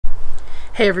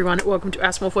Hey everyone, welcome to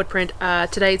Our Small Footprint.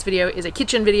 Today's video is a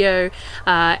kitchen video.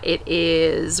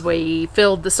 We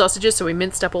filled the sausages, so we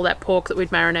minced up all that pork that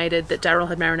we'd marinated, that Darryl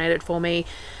had marinated for me,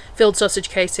 filled sausage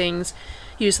casings,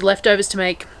 used the leftovers to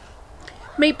make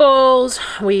meatballs.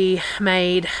 We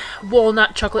made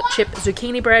walnut chocolate chip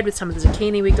zucchini bread with some of the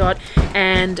zucchini we got,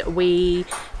 and we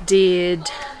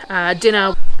did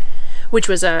dinner, which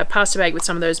was a pasta bake with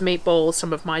some of those meatballs,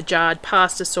 some of my jarred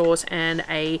pasta sauce, and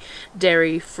a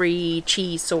dairy-free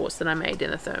cheese sauce that I made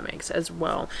in the Thermomix as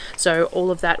well. So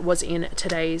all of that was in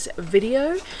today's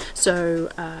video. So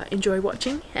enjoy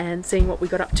watching and seeing what we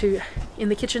got up to in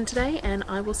the kitchen today, and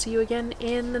I will see you again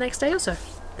in the next day or so.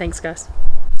 Thanks, guys.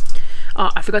 Oh,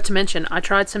 I forgot to mention, I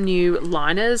tried some new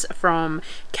liners from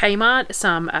Kmart,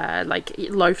 some like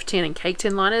loaf tin and cake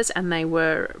tin liners, and they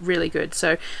were really good.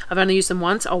 So I've only used them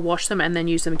once. I'll wash them and then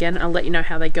use them again, and I'll let you know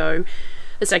how they go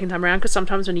the second time around, because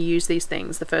sometimes when you use these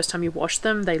things, the first time you wash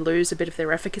them, they lose a bit of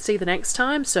their efficacy the next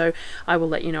time. So I will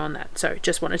let you know on that. So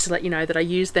just wanted to let you know that I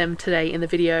used them today in the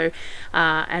video,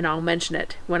 and I'll mention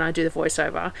it when I do the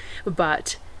voiceover,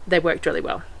 but they worked really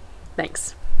well.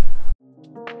 Thanks.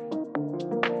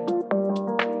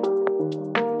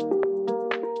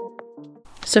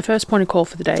 So first point of call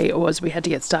for the day was we had to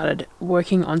get started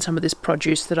working on some of this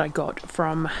produce that I got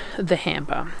from the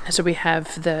hamper. So we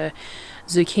have the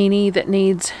zucchini that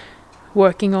needs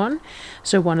working on.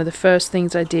 So one of the first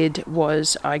things I did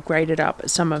was I grated up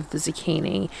some of the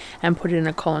zucchini and put it in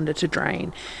a colander to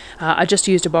drain. I just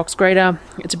used a box grater.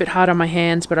 It's a bit hard on my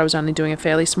hands, but I was only doing a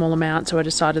fairly small amount, so I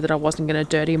decided that I wasn't going to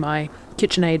dirty my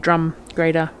KitchenAid drum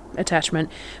grater attachment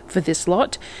for this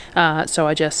lot. So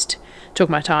I just took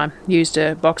my time, used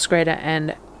a box grater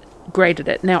and grated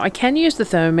it. Now I can use the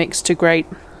Thermomix to grate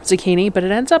zucchini, but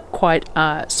it ends up quite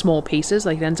small pieces.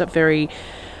 Like, it ends up very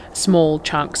small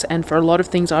chunks, and for a lot of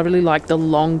things I really like the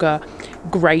longer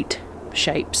grate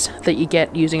shapes that you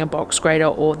get using a box grater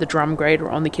or the drum grater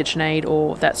on the KitchenAid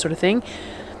or that sort of thing.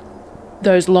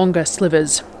 Those longer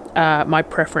slivers are my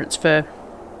preference for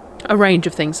a range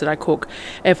of things that I cook.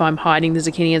 If I'm hiding the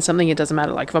zucchini in something, it doesn't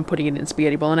matter. Like if I'm putting it in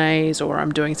spaghetti bolognese or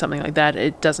I'm doing something like that,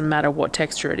 it doesn't matter what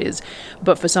texture it is.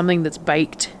 But for something that's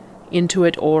baked into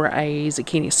it, or a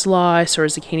zucchini slice or a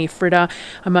zucchini fritter,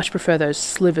 I much prefer those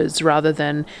slivers rather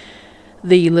than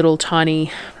the little tiny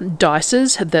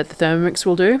dices that the Thermomix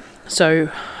will do.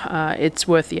 So it's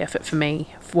worth the effort for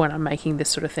me when I'm making this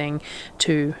sort of thing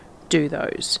to do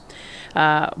those.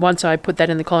 Once I put that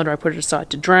in the colander, I put it aside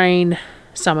to drain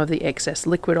some of the excess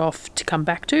liquid off to come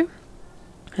back to,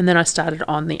 and then I started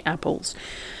on the apples.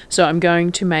 So I'm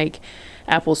going to make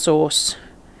apple sauce,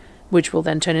 which will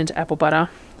then turn into apple butter,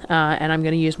 and I'm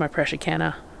going to use my pressure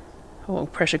canner or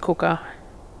pressure cooker,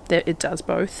 it does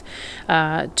both,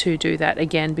 to do that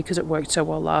again because it worked so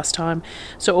well last time.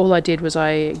 So all I did was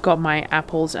I got my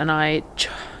apples and I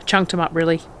chunked them up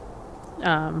really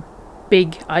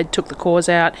big. I took the cores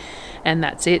out and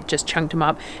that's it, just chunked them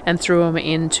up and threw them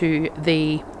into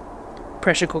the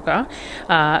pressure cooker.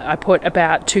 I put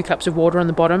about 2 cups of water on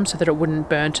the bottom so that it wouldn't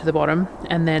burn to the bottom,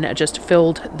 and then I just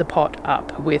filled the pot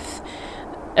up with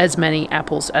as many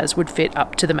apples as would fit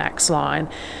up to the max line.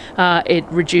 It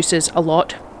reduces a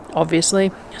lot,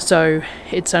 obviously, so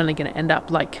it's only going to end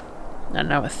up like, I don't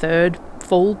know, a third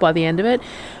full by the end of it,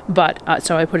 but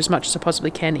so I put as much as I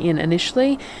possibly can in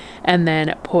initially, and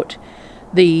then put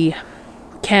the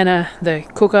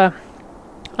cooker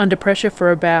under pressure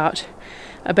for about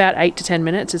 8 to 10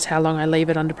 minutes is how long I leave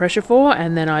it under pressure for,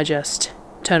 and then I just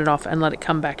turn it off and let it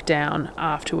come back down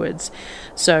afterwards.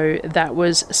 So that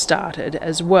was started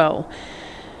as well.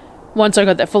 Once I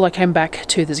got that full, I came back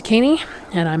to the zucchini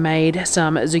and I made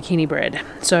some zucchini bread.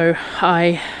 So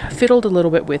I fiddled a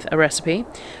little bit with a recipe.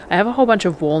 I have a whole bunch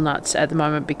of walnuts at the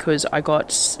moment because I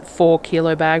got 4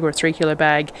 kilo bag or a 3 kilo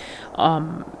bag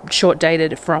short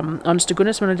dated from Honest to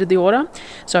Goodness when I did the order.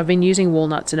 So I've been using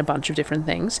walnuts in a bunch of different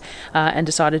things, and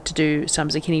decided to do some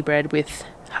zucchini bread with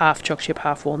half choc chip,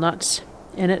 half walnuts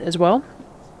in it as well.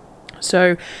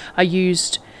 So I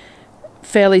used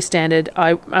fairly standard.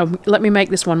 Let me make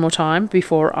this one more time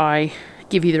before I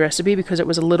give you the recipe, because it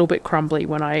was a little bit crumbly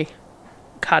when I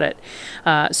cut it.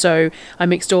 So I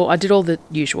did all the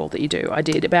usual that you do. I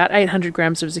did about 800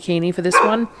 grams of zucchini for this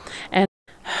one, and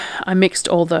I mixed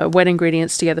all the wet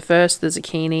ingredients together first, the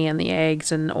zucchini and the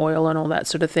eggs and oil and all that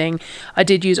sort of thing. I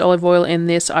did use olive oil in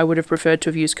this. I would have preferred to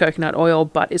have used coconut oil,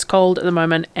 but it's cold at the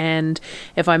moment, and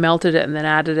if I melted it and then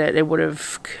added it, it would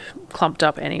have clumped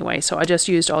up anyway. So I just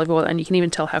used olive oil, and you can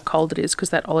even tell how cold it is because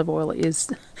that olive oil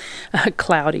is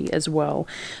cloudy as well.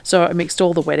 So I mixed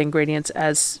all the wet ingredients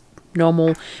as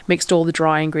normal, mixed all the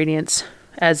dry ingredients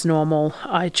as normal,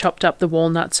 I chopped up the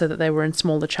walnuts so that they were in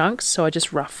smaller chunks. So I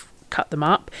just rough cut them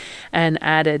up and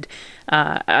added,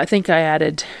 I think I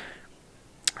added,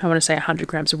 I want to say 100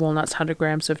 grams of walnuts, 100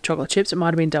 grams of chocolate chips. It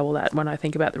might have been double that when I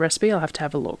think about the recipe. I'll have to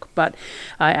have a look. But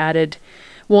I added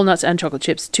walnuts and chocolate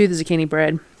chips to the zucchini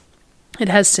bread. It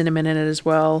has cinnamon in it as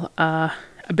well, a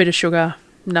bit of sugar,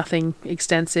 nothing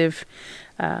extensive,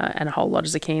 and a whole lot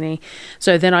of zucchini.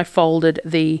 So then I folded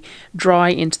the dry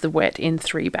into the wet in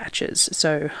 3 batches.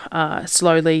 So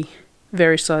slowly,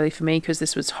 very slowly for me, because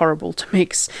this was horrible to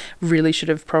mix. Really should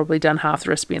have probably done half the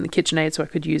recipe in the KitchenAid so I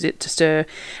could use it to stir,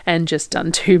 and just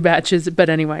done 2 batches. But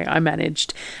anyway, I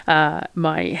managed.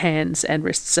 My hands and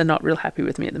wrists are not real happy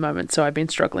with me at the moment, so I've been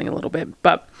struggling a little bit.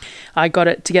 But I got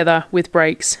it together with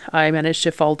breaks. I managed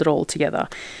to fold it all together.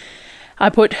 I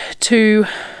put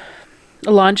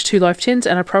aligned 2 loaf tins,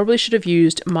 and I probably should have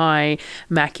used my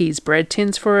Mackey's bread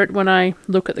tins for it when I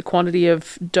look at the quantity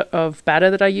of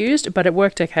batter that I used, but it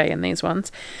worked okay in these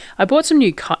ones. I bought some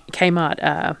new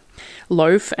Kmart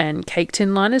loaf and cake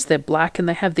tin liners. They're black and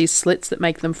they have these slits that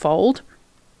make them fold.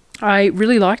 I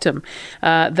really liked them.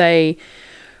 They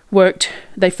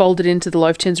folded into the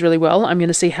loaf tins really well. I'm going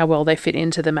to see how well they fit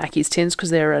into the Mackey's tins because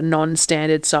they're a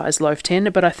non-standard size loaf tin,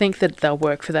 but I think that they'll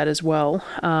work for that as well.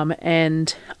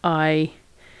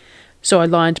 So I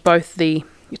lined both the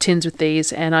tins with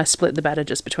these, and I split the batter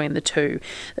just between the 2.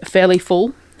 They're fairly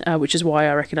full, which is why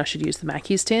I reckon I should use the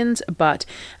Mackey's tins, but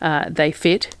they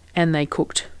fit and they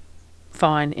cooked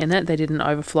fine in it. They didn't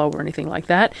overflow or anything like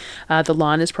that. The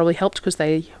liners probably helped because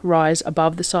they rise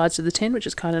above the sides of the tin, which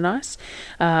is kind of nice.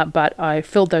 But I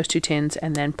filled those 2 tins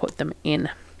and then put them in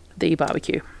the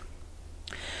barbecue.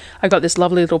 I got this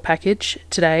lovely little package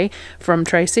today from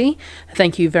Tracy.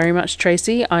 Thank you very much,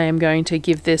 Tracy. I am going to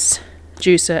give this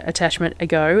juicer attachment a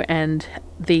go, and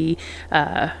the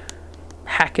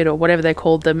hacket, or whatever they're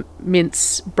called, the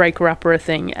mince breaker upper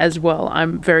thing as well.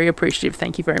 I'm very appreciative.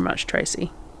 Thank you very much,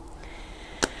 Tracy.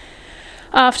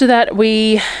 After that,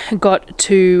 we got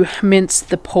to mince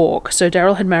the pork. So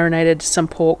Darryl had marinated some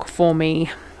pork for me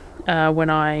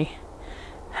when I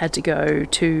had to go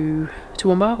to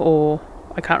Toowoomba, or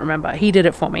I can't remember. He did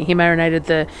it for me. He marinated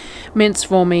the mince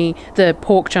for me, the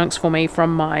pork chunks for me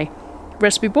from my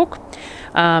recipe book.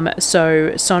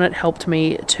 So Sonnet helped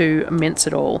me to mince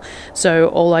it all. So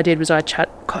all I did was I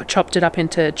chopped it up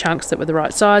into chunks that were the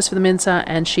right size for the mincer,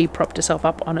 and she propped herself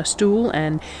up on a stool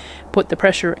and put the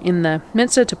pressure in the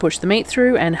mincer to push the meat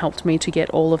through, and helped me to get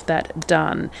all of that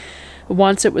done.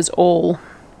 Once it was all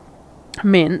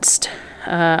minced,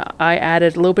 I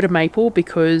added a little bit of maple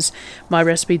because my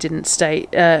recipe didn't stay.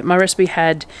 My recipe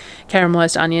had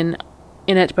caramelized onion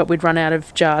in it, but we'd run out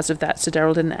of jars of that, so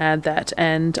Darryl didn't add that,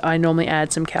 and I normally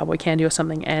add some cowboy candy or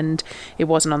something, and it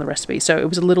wasn't on the recipe, so it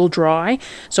was a little dry.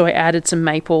 So I added some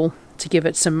maple to give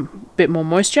it some bit more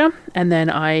moisture, and then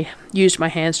I used my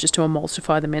hands just to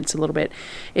emulsify the mince a little bit.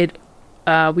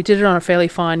 We did it on a fairly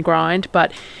fine grind,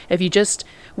 but if you just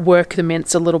work the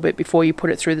mince a little bit before you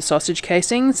put it through the sausage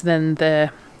casings, then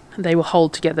they will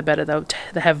hold together better.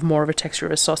 They have more of a texture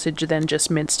of a sausage than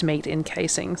just minced meat in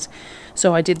casings.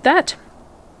 So I did that.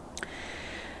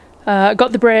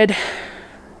 Got the bread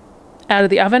out of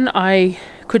the oven. I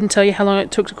couldn't tell you how long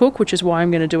it took to cook, which is why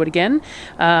I'm going to do it again,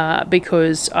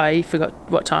 because I forgot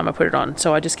what time I put it on,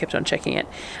 so I just kept on checking it.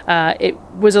 It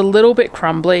was a little bit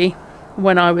crumbly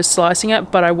when I was slicing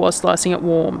it, but I was slicing it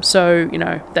warm, so you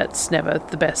know that's never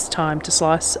the best time to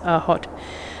slice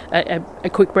a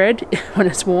quick bread when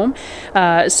it's warm.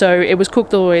 So it was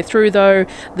cooked all the way through though.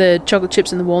 The chocolate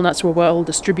chips and the walnuts were well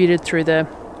distributed through the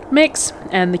mix,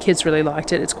 and the kids really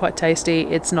liked it. It's quite tasty.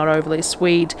 It's not overly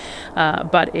sweet,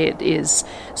 but it is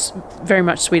very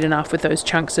much sweet enough with those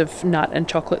chunks of nut and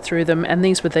chocolate through them. And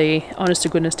these were the honest to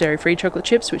goodness dairy-free chocolate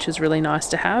chips, which is really nice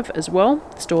to have as well,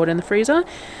 stored in the freezer.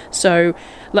 So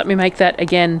let me make that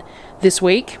again this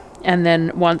week, and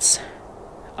then once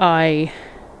I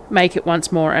make it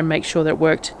once more and make sure that it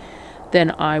worked,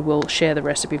 then I will share the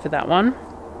recipe for that one.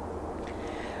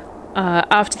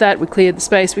 After that, we cleared the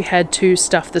space. We had to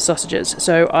stuff the sausages.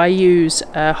 So I use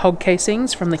hog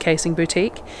casings from the Casing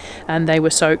Boutique, and they were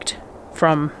soaked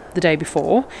from the day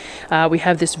before. We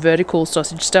have this vertical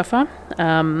sausage stuffer.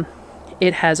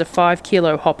 It has a 5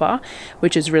 kilo hopper,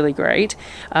 which is really great,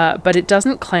 but it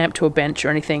doesn't clamp to a bench or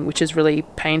anything, which is really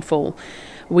painful.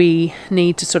 We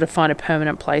need to sort of find a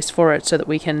permanent place for it so that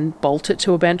we can bolt it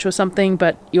to a bench or something,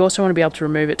 but you also want to be able to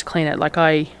remove it to clean it.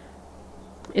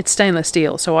 It's stainless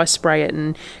steel, so I spray it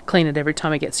and clean it every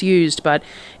time it gets used, but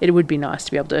it would be nice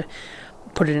to be able to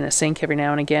put it in a sink every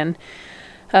now and again.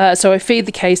 So I feed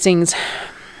the casings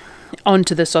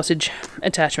onto the sausage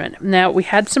attachment. Now, we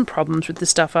had some problems with the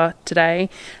stuffer today.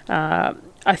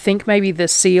 I think maybe the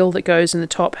seal that goes in the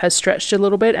top has stretched a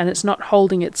little bit, and it's not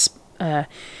holding it's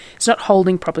not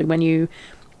holding properly when you're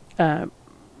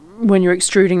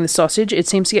extruding the sausage. It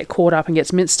seems to get caught up and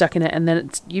gets mince stuck in it, and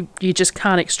then you just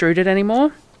can't extrude it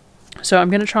anymore. So I'm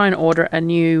going to try and order a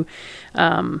new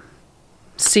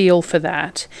seal for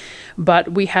that.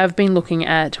 But we have been looking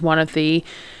at one of the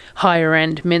higher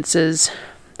end minces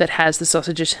that has the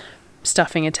sausages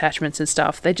stuffing attachments and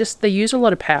stuff. They use a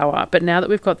lot of power, but now that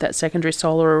we've got that secondary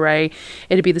solar array,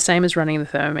 it'd be the same as running the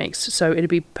Thermomix, so it'd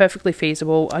be perfectly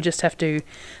feasible. They're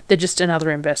just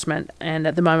another investment, and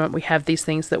at the moment we have these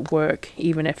things that work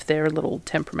even if they're a little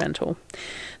temperamental.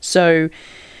 So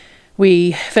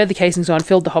we fed the casings on,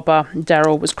 filled the hopper.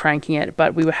 Darryl was cranking it,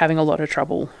 but we were having a lot of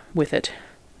trouble with it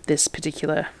this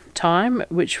particular time,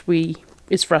 which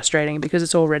is frustrating because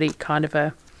it's already kind of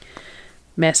a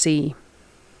messy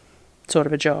sort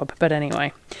of a job. But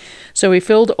anyway, so we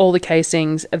filled all the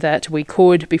casings that we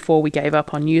could before we gave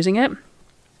up on using it.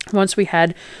 Once we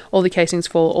had all the casings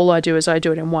full, all I do is I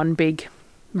do it in one big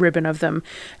ribbon of them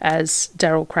as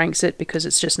Darryl cranks it, because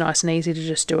it's just nice and easy to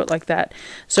just do it like that.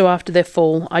 So after they're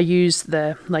full, I use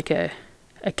a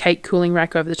cake cooling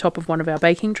rack over the top of one of our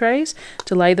baking trays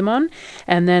to lay them on,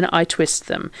 and then I twist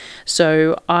them.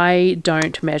 So I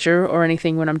don't measure or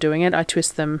anything when I'm doing it. I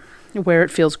twist them where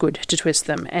it feels good to twist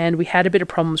them. And we had a bit of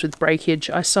problems with breakage.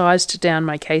 I sized down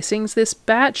my casings this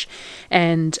batch,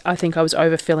 and I think I was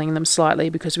overfilling them slightly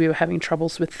because we were having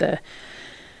troubles with the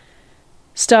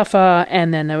stuffer,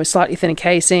 and then there were slightly thinner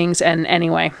casings, and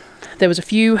anyway, there was a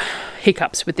few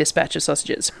hiccups with this batch of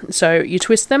sausages. So you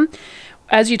twist them.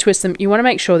 As you twist them, you want to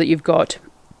make sure that you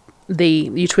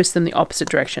twist them the opposite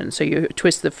direction. So you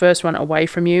twist the first one away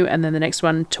from you and then the next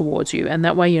one towards you, and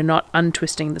that way you're not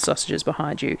untwisting the sausages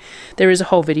behind you. There is a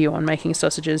whole video on making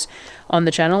sausages on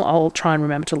the channel. I'll try and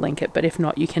remember to link it, but if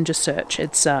not, you can just search.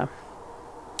 It's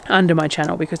under my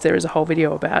channel, because there is a whole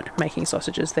video about making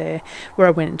sausages there where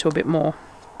I went into a bit more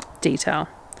detail.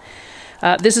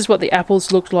 This is what the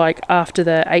apples looked like after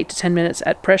the 8 to 10 minutes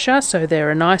at pressure. So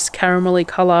they're a nice caramelly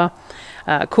colour,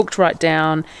 cooked right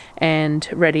down and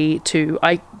ready to...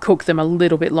 I cook them a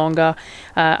little bit longer.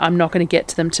 I'm not going to get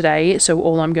to them today, so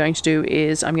all I'm going to do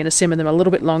is I'm going to simmer them a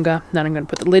little bit longer, then I'm going to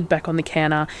put the lid back on the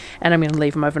canner, and I'm going to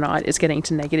leave them overnight. It's getting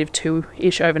to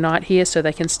 -2-ish overnight here, so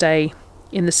they can stay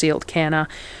in the sealed canner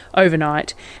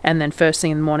overnight, and then first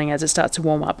thing in the morning as it starts to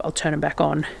warm up, I'll turn them back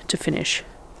on to finish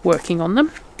working on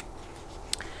them.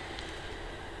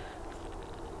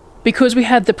 Because we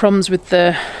had the problems with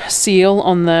the seal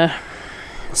on the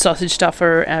sausage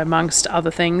stuffer, amongst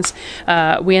other things,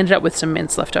 we ended up with some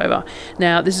mince left over.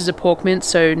 Now, this is a pork mince,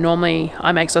 so normally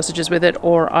I make sausages with it,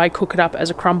 or I cook it up as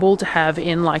a crumble to have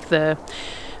in like the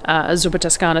zuppa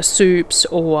toscana soups,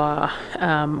 or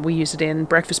we use it in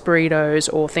breakfast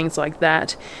burritos or things like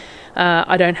that.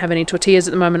 I don't have any tortillas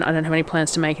at the moment. I don't have any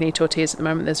plans to make any tortillas at the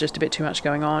moment. There's just a bit too much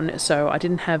going on, so I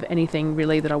didn't have anything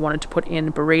really that I wanted to put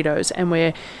in burritos, and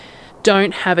we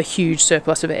don't have a huge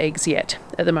surplus of eggs yet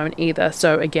at the moment either,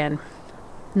 so again,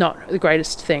 not the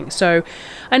greatest thing. So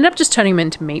I ended up just turning them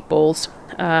into meatballs.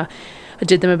 I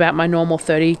did them about my normal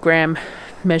 30-gram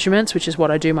measurements, which is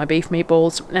what I do my beef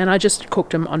meatballs, and I just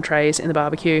cooked them on trays in the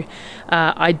barbecue.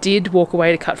 I did walk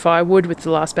away to cut firewood with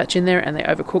the last batch in there, and they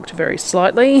overcooked very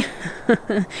slightly.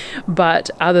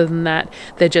 But other than that,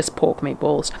 they're just pork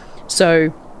meatballs,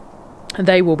 so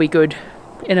they will be good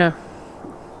in a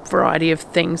variety of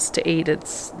things to eat.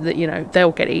 It's that, you know,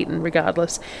 they'll get eaten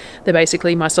regardless. They're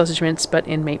basically my sausage mince, but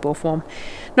in meatball form.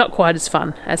 Not quite as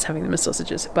fun as having them as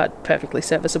sausages, but perfectly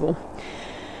serviceable.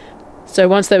 So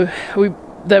once they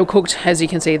were cooked, as you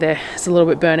can see there, it's a little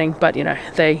bit burning, but you know,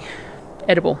 they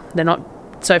edible. They're not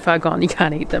so far gone you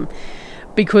can't eat them.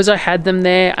 Because I had them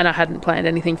there and I hadn't planned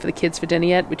anything for the kids for dinner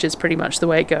yet, which is pretty much the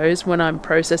way it goes when I'm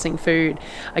processing food.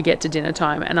 I get to dinner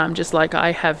time and I'm just like,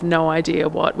 I have no idea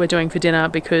what we're doing for dinner,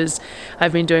 because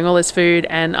I've been doing all this food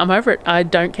and I'm over it. I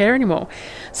don't care anymore.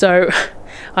 So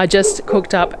I just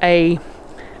cooked up a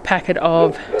packet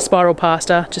of spiral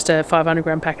pasta, just a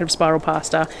 500-gram packet of spiral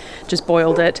pasta, just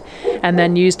boiled it, and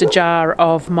then used a jar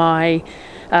of my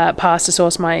pasta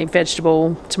sauce, my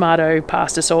vegetable tomato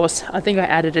pasta sauce. I think I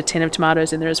added a tin of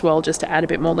tomatoes in there as well, just to add a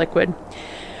bit more liquid.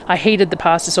 I heated the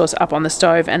pasta sauce up on the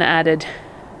stove and added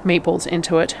meatballs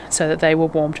into it so that they were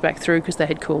warmed back through, because they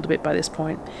had cooled a bit by this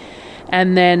point.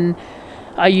 And then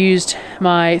I used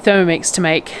my Thermomix to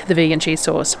make the vegan cheese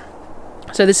sauce.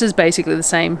 So this is basically the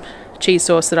same cheese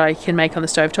sauce that I can make on the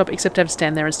stovetop, except I have to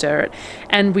stand there and stir it.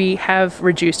 And we have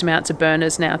reduced amounts of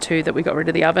burners now too, that we got rid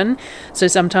of the oven. So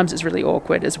sometimes it's really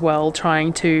awkward as well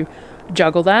trying to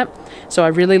juggle that. So I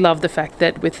really love the fact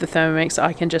that with the Thermomix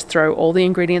I can just throw all the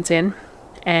ingredients in,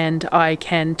 and I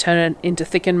can turn it into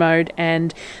thicken mode,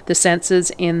 and the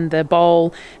sensors in the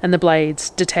bowl and the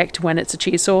blades detect when it's a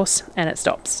cheese sauce and it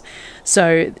stops.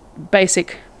 So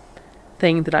basic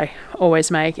thing that I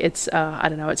always make, it's I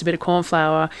don't know, it's a bit of corn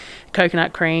flour,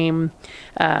 coconut cream,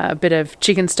 a bit of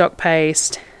chicken stock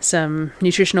paste, some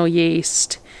nutritional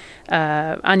yeast,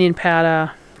 onion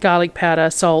powder, garlic powder,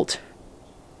 salt,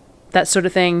 that sort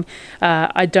of thing.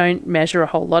 I don't measure a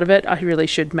whole lot of it. I really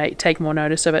should take more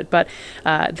notice of it, but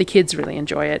the kids really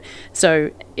enjoy it.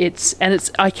 So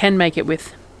I can make it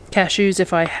with cashews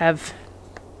if I have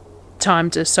time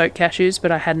to soak cashews,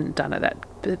 but I hadn't done it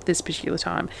at this particular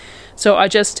time. So I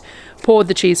just poured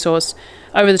the cheese sauce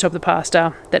over the top of the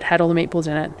pasta that had all the meatballs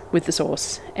in it with the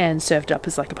sauce and served it up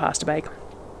as like a pasta bake.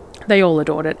 They all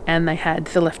adored it, and they had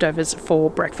the leftovers for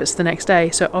breakfast the next day,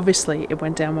 so obviously it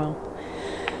went down well.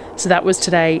 So that was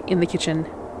today in the kitchen.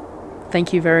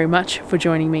 Thank you very much for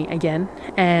joining me again,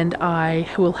 and I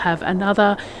will have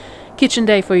another kitchen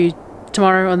day for you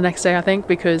tomorrow or the next day, I think,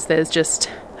 because there's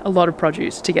just a lot of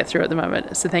produce to get through at the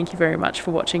moment. So thank you very much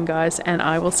for watching, guys, and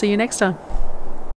I will see you next time.